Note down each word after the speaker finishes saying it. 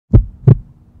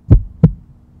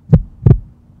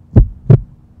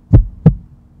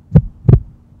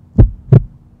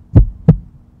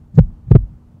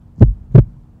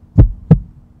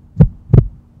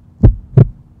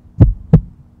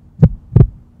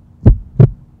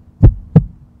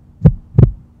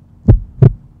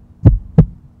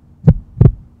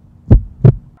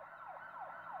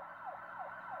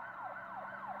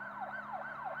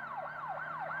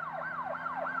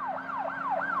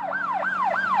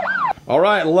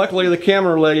Alright, luckily the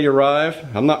camera lady arrived.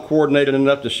 I'm not coordinated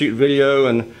enough to shoot video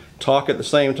and talk at the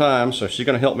same time, so she's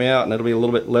going to help me out and it'll be a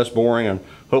little bit less boring and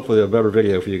hopefully a better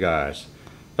video for you guys.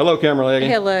 Hello, camera lady.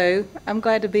 Hello. I'm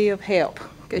glad to be of help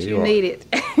because you need it.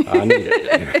 I need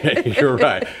it. You're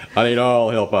right. I need all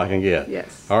the help I can get.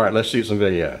 Yes. Alright, let's shoot some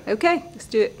video. Okay, let's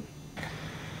do it.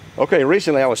 Okay,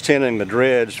 recently I was tending the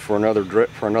dredge for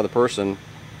another person,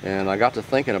 and I got to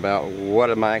thinking about what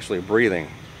am I actually breathing.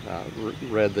 I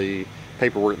read the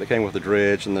paperwork that came with the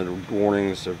dredge and the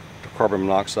warnings of carbon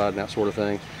monoxide and that sort of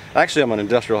thing. Actually, I'm an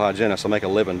industrial hygienist. I make a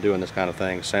living doing this kind of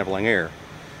thing, sampling air.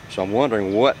 So I'm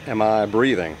wondering, what am I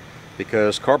breathing?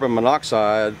 Because carbon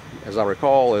monoxide, as I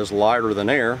recall, is lighter than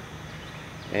air,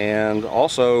 and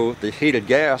also the heated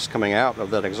gas coming out of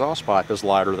that exhaust pipe is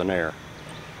lighter than air.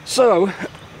 So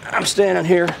I'm standing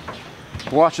here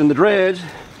watching the dredge,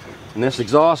 and this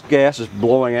exhaust gas is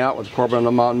blowing out with carbon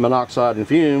monoxide and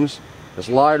fumes. It's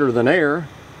lighter than air,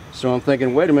 so I'm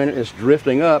thinking, wait a minute, it's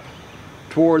drifting up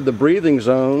toward the breathing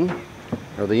zone,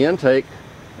 or the intake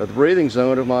of the breathing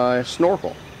zone of my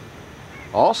snorkel.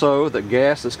 Also, the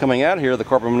gas that's coming out here, the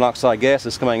carbon monoxide gas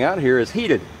that's coming out here, is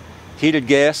heated. Heated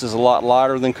gas is a lot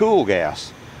lighter than cool gas,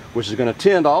 which is going to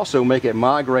tend to also make it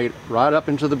migrate right up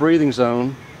into the breathing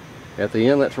zone at the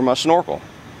inlet for my snorkel.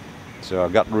 So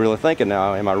I've got to really thinking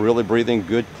now, am I really breathing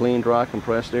good, clean, dry,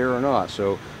 compressed air or not?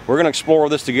 So we're going to explore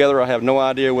this together. I have no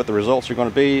idea what the results are going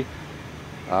to be.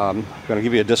 I'm going to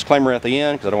give you a disclaimer at the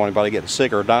end because I don't want anybody getting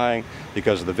sick or dying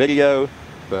because of the video.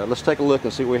 But let's take a look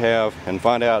and see what we have and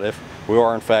find out if we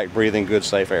are in fact breathing good,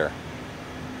 safe air.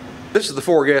 This is the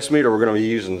 4-gas meter we're going to be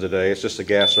using today. It's just a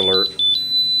gas alert.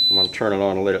 I'm going to turn it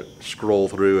on and let it scroll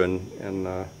through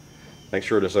and make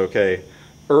sure it's okay.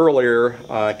 Earlier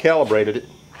I calibrated it.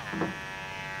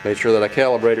 Made sure that I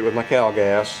calibrated with my cal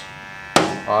gas.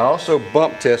 I also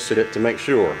bump tested it to make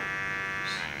sure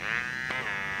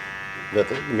that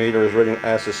the meter is reading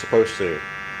as it's supposed to.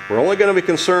 We're only going to be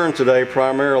concerned today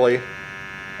primarily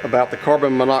about the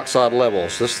carbon monoxide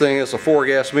levels. This thing is a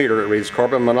 4-gas meter. It reads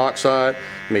carbon monoxide,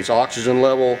 it means oxygen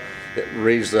level, it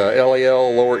reads the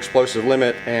LEL, lower explosive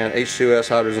limit, and H2S,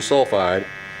 hydrogen sulfide.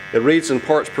 It reads in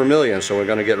parts per million, so we're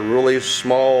going to get really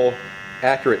small,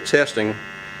 accurate testing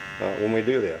when we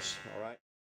do this. All right.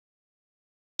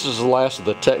 This is the last of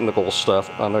the technical stuff.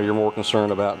 I know you're more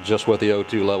concerned about just what the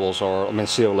O2 levels are,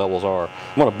 CO levels are.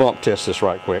 I'm going to bump test this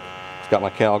right quick. I've got my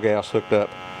cal gas hooked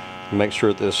up to make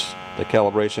sure the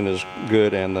calibration is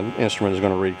good and the instrument is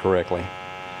going to read correctly.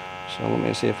 So let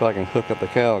me see if I can hook up the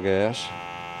cal gas,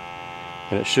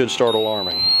 and it should start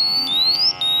alarming.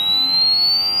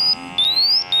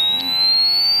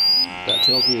 That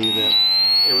tells me that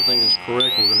everything is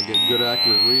correct. We're going to get good,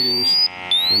 accurate readings,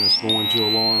 and it's going to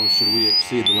alarm should we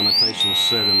exceed the limitations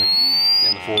set in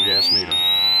the 4-gas meter.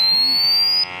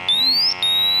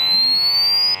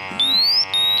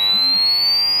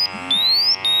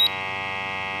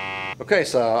 Okay,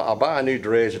 so I'll buy a new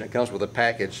dredge and it comes with a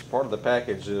package. Part of the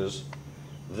package is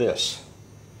this.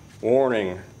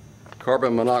 Warning,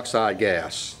 carbon monoxide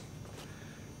gas.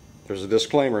 There's a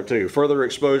disclaimer too. Further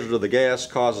exposure to the gas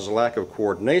causes a lack of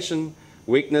coordination,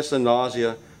 weakness, and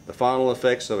nausea. The final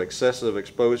effects of excessive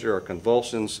exposure are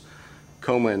convulsions,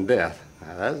 coma, and death.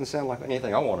 Now, that doesn't sound like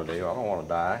anything I want to do. I don't want to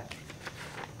die.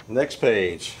 Next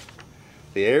page.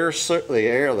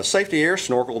 The safety air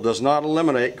snorkel does not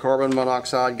eliminate carbon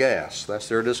monoxide gas. That's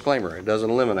their disclaimer. It doesn't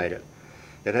eliminate it.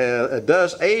 It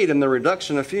does aid in the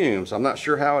reduction of fumes. I'm not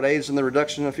sure how it aids in the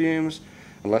reduction of fumes,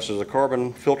 unless there's a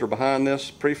carbon filter behind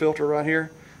this pre-filter right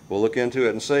here. We'll look into it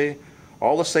and see.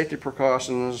 All the safety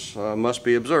precautions must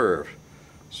be observed.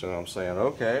 So I'm saying,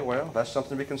 okay, well, that's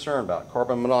something to be concerned about,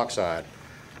 carbon monoxide.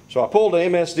 So I pulled the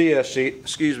MSDS sheet, the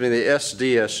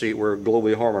SDS sheet, we're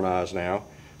globally harmonized now,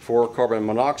 for carbon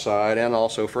monoxide and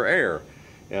also for air.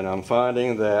 And I'm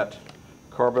finding that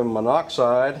carbon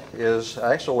monoxide is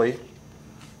actually,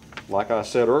 like I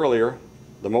said earlier,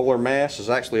 the molar mass is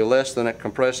actually less than at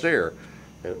compressed air.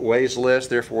 It weighs less,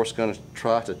 therefore it's going to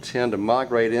try to tend to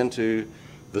migrate into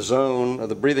the zone of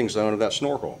the breathing zone of that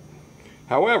snorkel.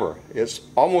 However, it's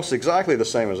almost exactly the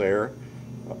same as air.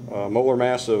 Molar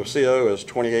mass of CO is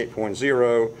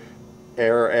 28.0,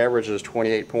 air average is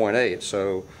 28.8,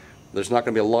 so there's not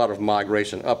going to be a lot of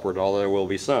migration upward, although there will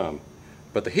be some.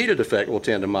 But the heated effect will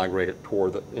tend to migrate it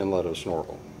toward the inlet of the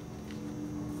snorkel.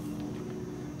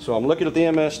 So I'm looking at the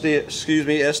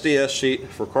SDS sheet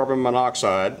for carbon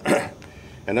monoxide,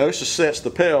 and OSHA sets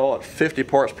the PEL at 50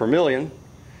 parts per million.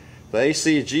 The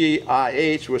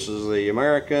ACGIH, which is the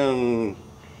American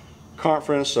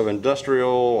Conference of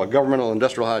Governmental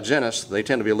Industrial Hygienists, they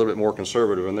tend to be a little bit more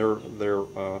conservative in their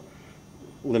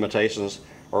limitations.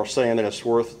 are saying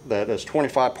that it's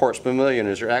 25 parts per million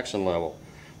is your oxygen level.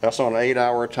 That's on an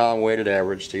 8-hour time weighted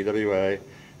average, TWA,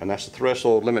 and that's the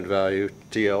threshold limit value,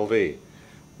 TLV.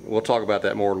 We'll talk about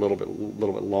that more a little bit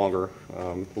longer,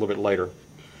 a little bit later.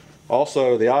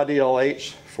 Also, the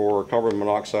IDLH for carbon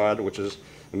monoxide, which is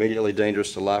immediately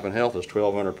dangerous to life and health, is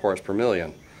 1,200 parts per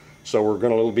million. So we're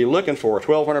going to be looking for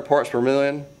 1,200 parts per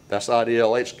million. That's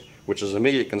IDLH, which is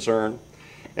immediate concern.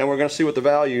 And we're going to see what the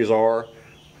values are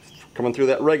coming through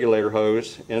that regulator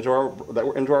hose into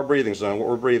our breathing zone, what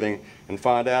we're breathing, and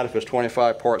find out if it's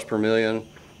 25 parts per million,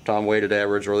 time weighted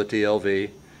average, or the TLV,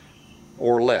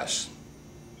 or less.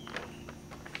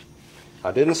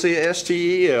 I didn't see a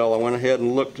STEL. I went ahead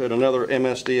and looked at another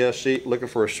MSDS sheet looking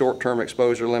for a short-term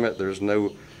exposure limit. There's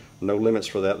no limits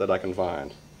for that I can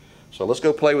find. So let's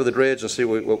go play with the dredge and see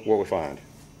what we find.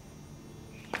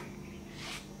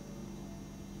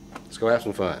 Let's go have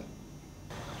some fun.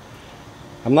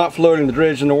 I'm not floating the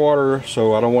dredge in the water,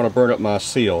 so I don't want to burn up my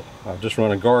seal. I've just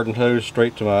run a garden hose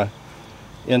straight to my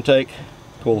intake,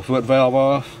 pull the foot valve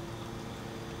off,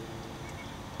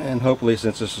 and hopefully,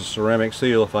 since this is a ceramic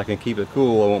seal, if I can keep it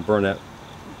cool, I won't burn that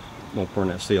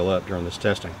seal up during this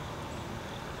testing.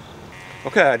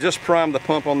 Okay, I just primed the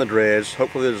pump on the dredge.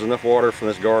 Hopefully there's enough water from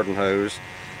this garden hose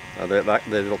that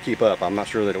it'll keep up. I'm not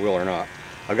sure that it will or not.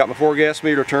 I've got my 4-gas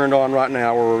meter turned on right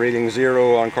now where we're reading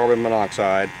 0 on carbon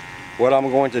monoxide. What I'm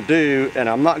going to do, and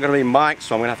I'm not going to be mic'd,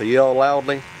 so I'm going to have to yell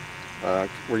loudly.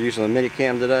 We're using the mini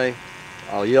cam today.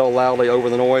 I'll yell loudly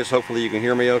over the noise. Hopefully you can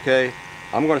hear me okay.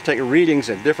 I'm going to take readings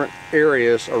in different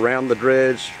areas around the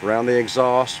dredge, around the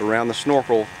exhaust, around the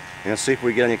snorkel, and see if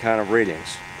we get any kind of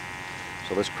readings.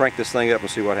 So let's crank this thing up and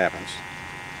see what happens.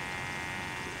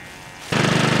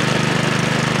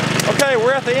 Okay,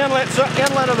 we're at the inlet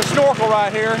of the snorkel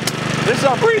right here. This is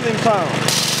our breathing zone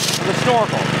of the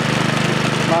snorkel.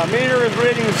 My meter is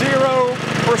reading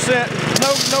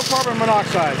 0%, no carbon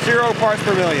monoxide, 0 parts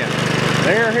per million.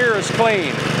 The air here is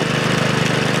clean.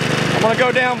 I'm going to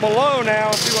go down below now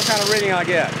and see what kind of reading I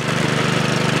get.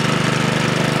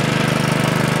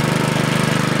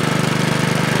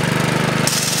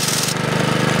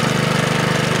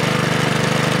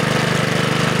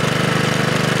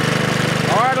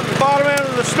 Alright, at the bottom end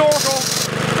of the snorkel,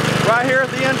 right here at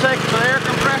the intake of the air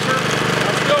compressor,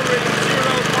 I'm still reading 0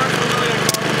 parts per million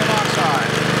carbon monoxide.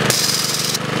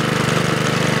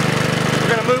 We're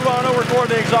going to move on over toward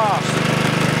the exhaust.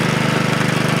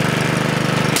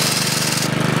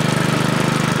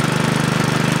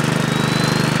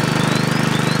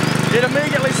 It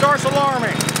immediately starts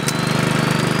alarming.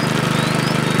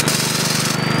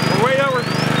 We're way out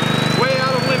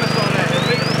of limits on that. It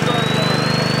immediately starts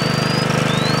alarming.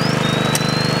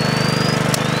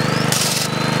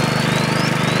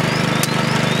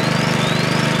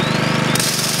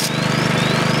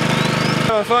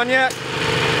 Having fun yet?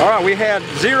 All right, we had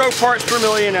 0 parts per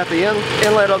million at the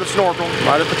inlet of the snorkel,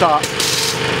 right at the top.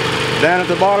 Down at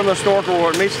the bottom of the snorkel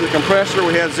where it meets the compressor,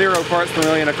 we had 0 parts per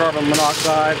million of carbon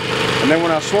monoxide. And then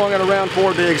when I swung it around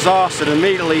toward the exhaust, it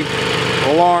immediately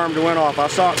alarmed and went off. I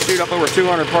saw it shoot up over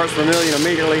 200 parts per million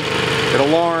immediately. It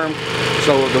alarmed,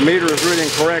 so the meter is reading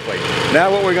correctly.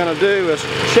 Now what we're going to do is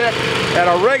check at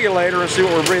our regulator and see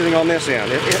what we're breathing on this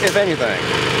end, if anything.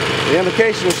 The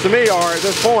indications to me are, at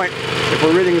this point, if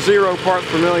we're reading 0 parts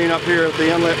per million up here at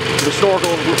the inlet of the snorkel,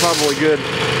 we're probably good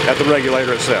at the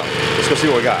regulator itself. Let's go see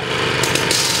what we got.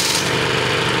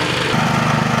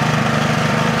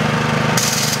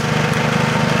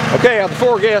 Okay, I have the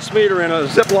 4-gas meter in a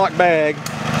Ziploc bag.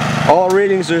 All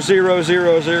readings are 0,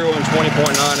 0, 0, and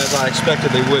 20.9 as I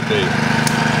expected they would be.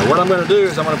 And what I'm going to do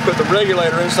is I'm going to put the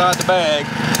regulator inside the bag,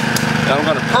 and I'm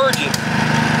going to purge it,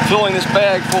 filling this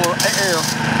bag full of air,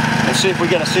 and see if we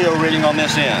get a CO reading on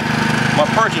this end. I'm going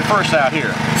to purge it first out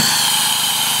here.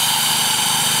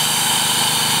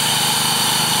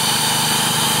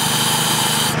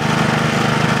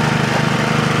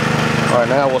 All right,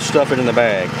 now we'll stuff it in the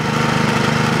bag.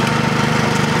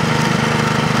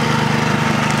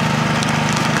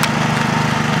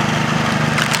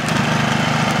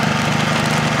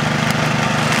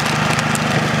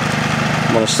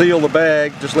 I'm going to seal the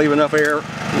bag, just leave enough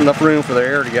room for the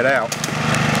air to get out.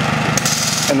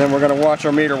 And then we're going to watch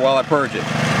our meter while I purge it.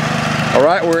 All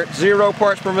right, we're at 0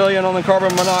 parts per million on the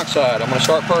carbon monoxide. I'm going to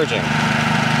start purging.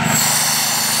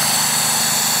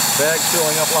 Bag's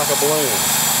filling up like a balloon.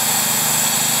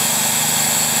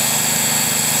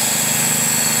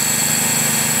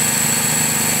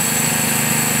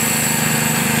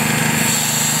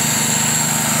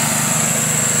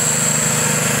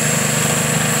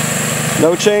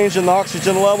 No change in the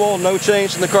oxygen level, no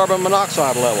change in the carbon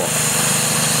monoxide level.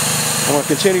 I'm going to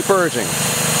continue purging.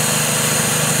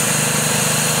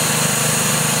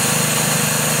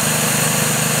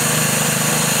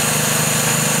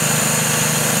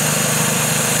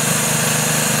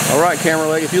 right, camera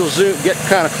lady, if you'll zoom, get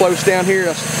kind of close down here,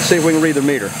 let's see if we can read the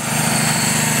meter.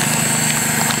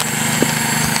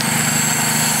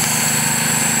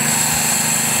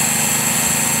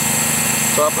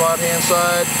 Top right hand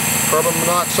side, carbon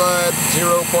monoxide,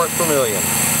 0 parts per million.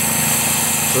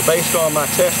 So based on my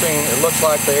testing, it looks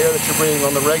like the air that you're breathing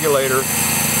on the regulator,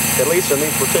 at least in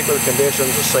these particular conditions,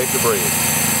 is safe to breathe.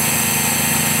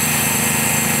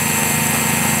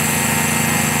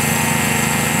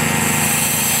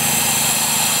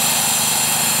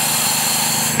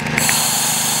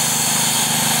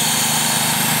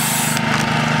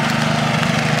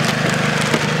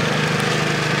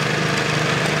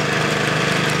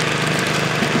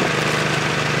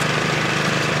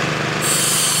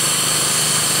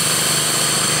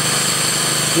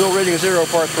 Still reading 0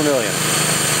 parts per million.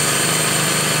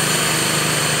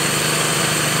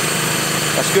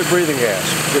 That's good breathing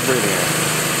gas. Good breathing gas.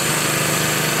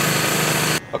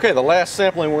 Okay, the last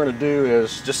sampling we're going to do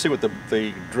is just see what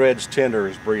the dredge tender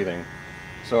is breathing.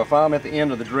 So if I'm at the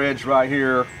end of the dredge right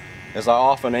here, as I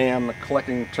often am,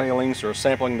 collecting tailings or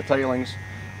sampling the tailings,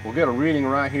 we'll get a reading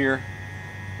right here,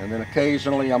 and then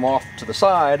occasionally I'm off to the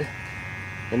side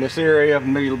in this area,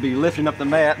 maybe it'll be lifting up the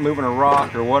mat, moving a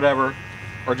rock or whatever,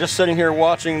 or just sitting here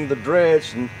watching the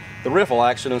dredge and the riffle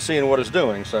action and seeing what it's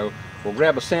doing. So we'll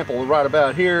grab a sample right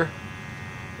about here,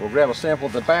 we'll grab a sample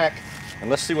at the back, and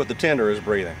let's see what the tender is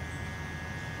breathing.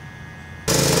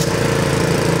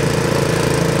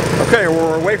 Okay,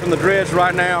 we're away from the dredge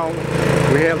right now.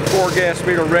 We have the 4 gas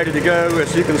meter ready to go.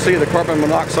 As you can see, the carbon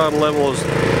monoxide level is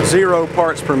 0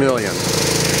 parts per million.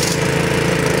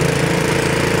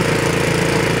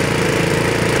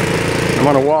 I'm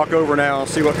going to walk over now and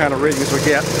see what kind of readings we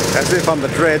get, as if I'm the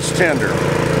dredge tender.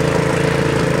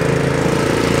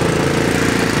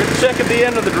 Check at the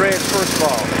end of the dredge first of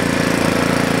all.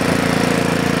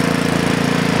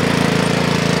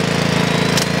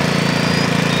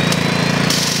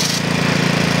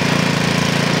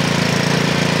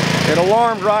 It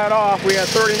alarmed right off. We had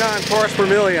 39 parts per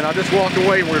million. I just walked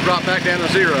away and we dropped back down to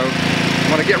 0.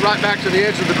 I'm going to get right back to the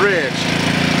edge of the dredge.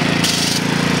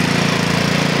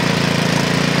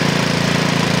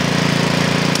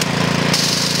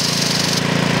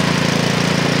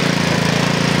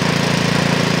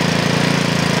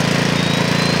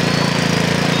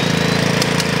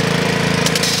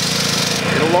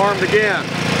 Alarmed again.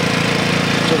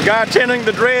 So the guy tending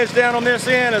the dredge down on this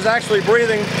end is actually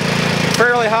breathing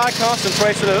fairly high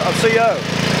concentration of CO.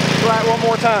 Try it one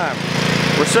more time.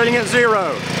 We're sitting at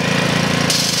 0.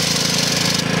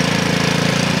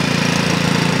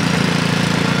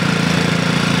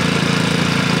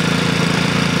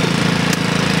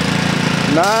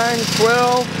 Nine,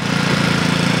 12,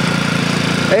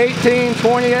 18,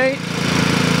 28,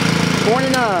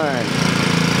 29.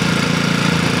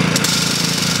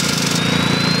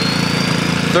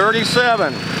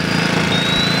 37, 53.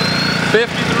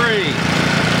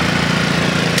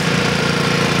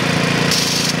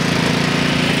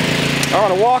 I'm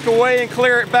going to walk away and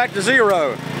clear it back to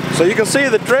 0. So you can see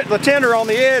the tender on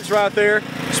the edge right there,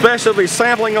 especially if he's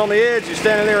sampling on the edge. He's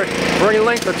standing there for any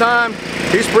length of time.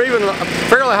 He's breathing a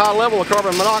fairly high level of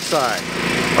carbon monoxide.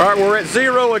 All right, we're at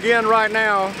 0 again right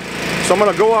now. So I'm going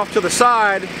to go off to the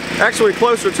side, actually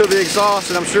closer to the exhaust,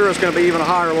 and I'm sure it's going to be even a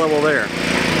higher level there.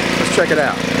 Let's check it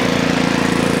out.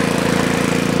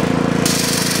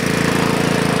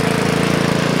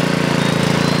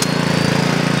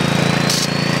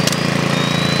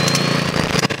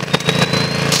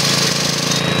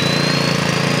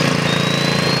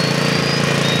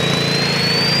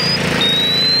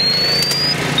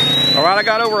 All right, I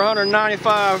got over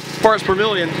 195 parts per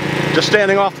million just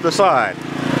standing off to the side.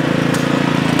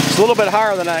 It's a little bit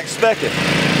higher than I expected.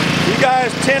 You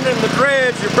guys tending the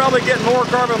dredge, you're probably getting more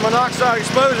carbon monoxide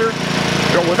exposure,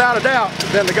 without a doubt,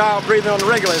 than the guy breathing on the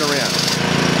regulator end.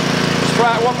 Let's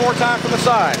try it one more time from the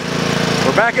side.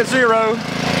 We're back at 0. I'm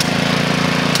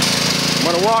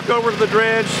going to walk over to the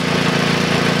dredge,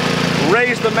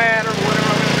 raise the mat or whatever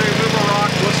I'm going to do, move a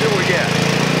rock, let's see what we get.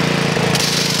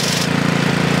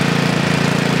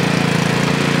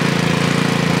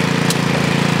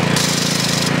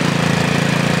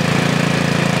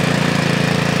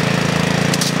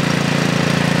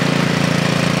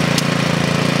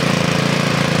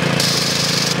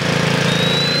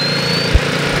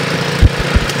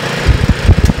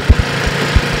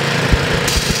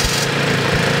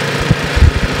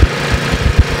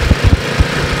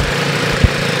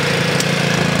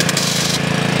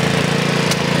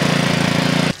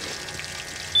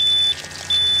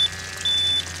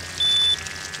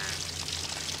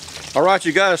 All right,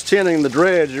 you guys tending the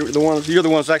dredge, you're the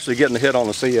ones actually getting the hit on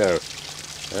the CO.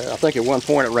 I think at one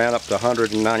point it ran up to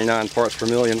 199 parts per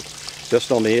million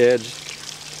just on the edge.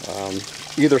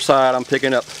 Either side I'm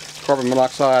picking up carbon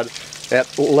monoxide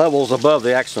at levels above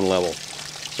the action level.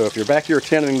 So if you're back here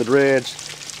tending the dredge,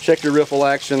 check your riffle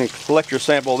action and collect your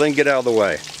sample, then get out of the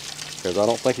way. Because I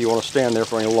don't think you want to stand there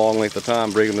for any long length of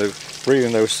time breathing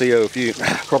those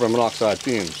carbon monoxide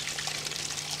fumes.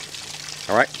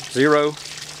 Alright, 0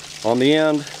 on the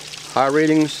end, high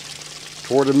readings,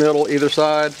 toward the middle, either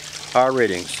side, high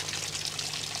readings.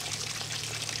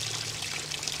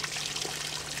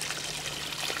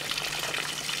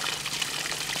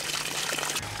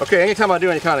 Okay, anytime I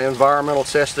do any kind of environmental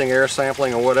testing, air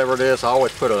sampling, or whatever it is, I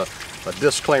always put a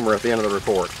disclaimer at the end of the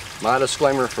report. My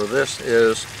disclaimer for this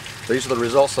is, these are the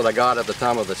results that I got at the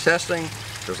time of the testing.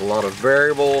 There's a lot of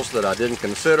variables that I didn't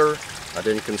consider. I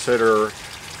didn't consider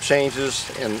changes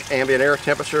in ambient air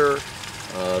temperature,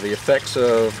 the effects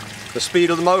of the speed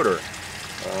of the motor,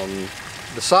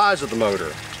 the size of the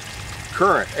motor,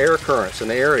 current, air currents in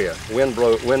the area,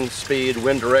 wind speed,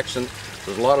 wind direction.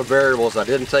 There's a lot of variables I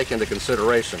didn't take into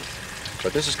consideration.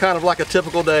 But this is kind of like a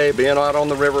typical day, being out on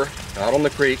the river, out on the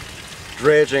creek,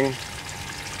 dredging,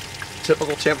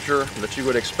 typical temperature that you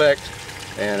would expect.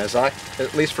 And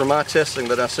at least for my testing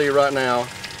that I see right now,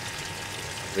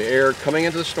 the air coming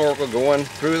into the snorkel, going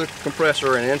through the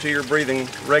compressor and into your breathing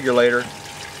regulator,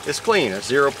 is clean. It's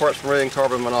 0 parts per million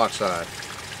carbon monoxide.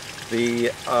 The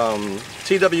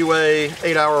TWA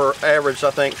 8-hour average,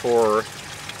 I think, for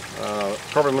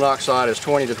carbon monoxide is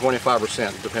 20 to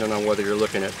 25%, depending on whether you're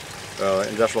looking at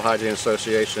Industrial Hygiene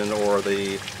Association or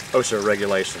the OSHA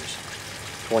regulations.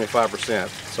 25%.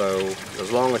 So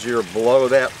as long as you're below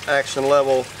that action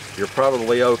level, you're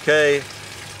probably okay.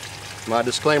 My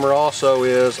disclaimer also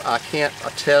is I can't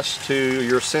attest to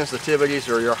your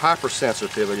sensitivities or your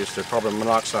hypersensitivities to carbon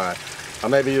monoxide. I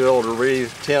may be able to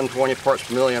breathe 10, 20 parts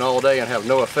per million all day and have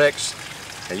no effects,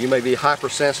 and you may be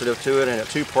hypersensitive to it, and at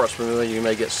 2 parts per million you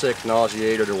may get sick,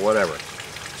 nauseated, or whatever.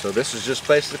 So this is just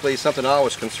basically something I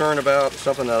was concerned about,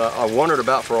 something that I wondered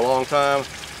about for a long time.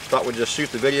 Thought we'd just shoot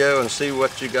the video and see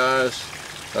what you guys,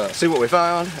 see what we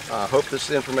found. I hope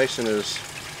this information is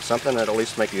something that at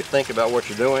least make you think about what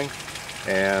you're doing.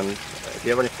 And if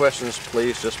you have any questions,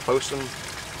 please just post them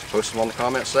on the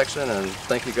comment section. And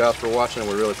thank you guys for watching.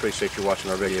 We really appreciate you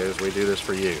watching our videos. We do this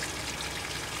for you.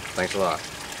 Thanks a lot.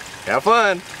 Have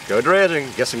fun. Go dredging.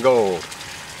 Get some gold.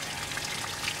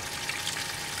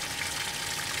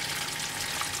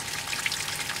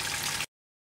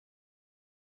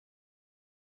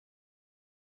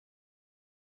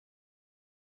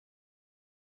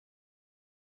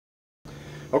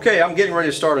 Okay, I'm getting ready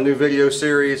to start a new video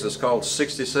series. It's called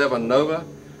 67 Nova.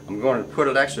 I'm going to put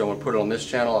it on this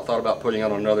channel. I thought about putting it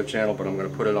on another channel, but I'm going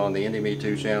to put it on the Indie Me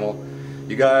 2 channel.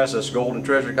 You guys, us gold and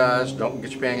treasure guys, don't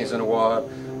get your panties in a wad.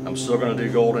 I'm still going to do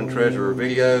gold and treasure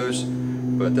videos,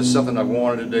 but this is something I've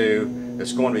wanted to do.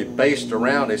 It's going to be based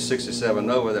around a 67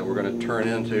 Nova that we're going to turn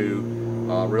into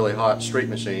a really hot street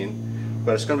machine.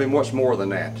 But it's going to be much more than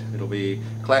that. It'll be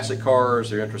classic cars.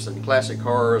 If you're interested in classic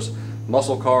cars,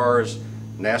 muscle cars.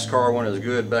 NASCAR one is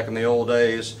good back in the old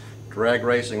days, drag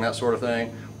racing, that sort of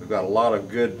thing. We've got a lot of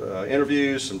good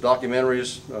interviews, some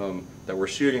documentaries that we're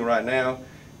shooting right now.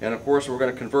 And of course we're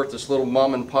going to convert this little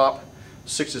mom and pop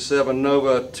 67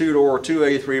 Nova 2-door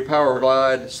 283 power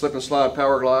glide, slip and slide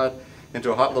power glide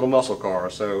into a hot little muscle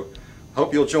car. So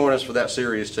hope you'll join us for that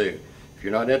series too. If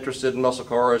you're not interested in muscle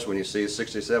cars, when you see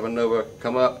 67 Nova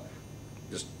come up,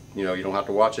 just, you don't have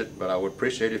to watch it, but I would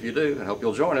appreciate it if you do, and hope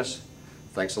you'll join us.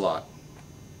 Thanks a lot.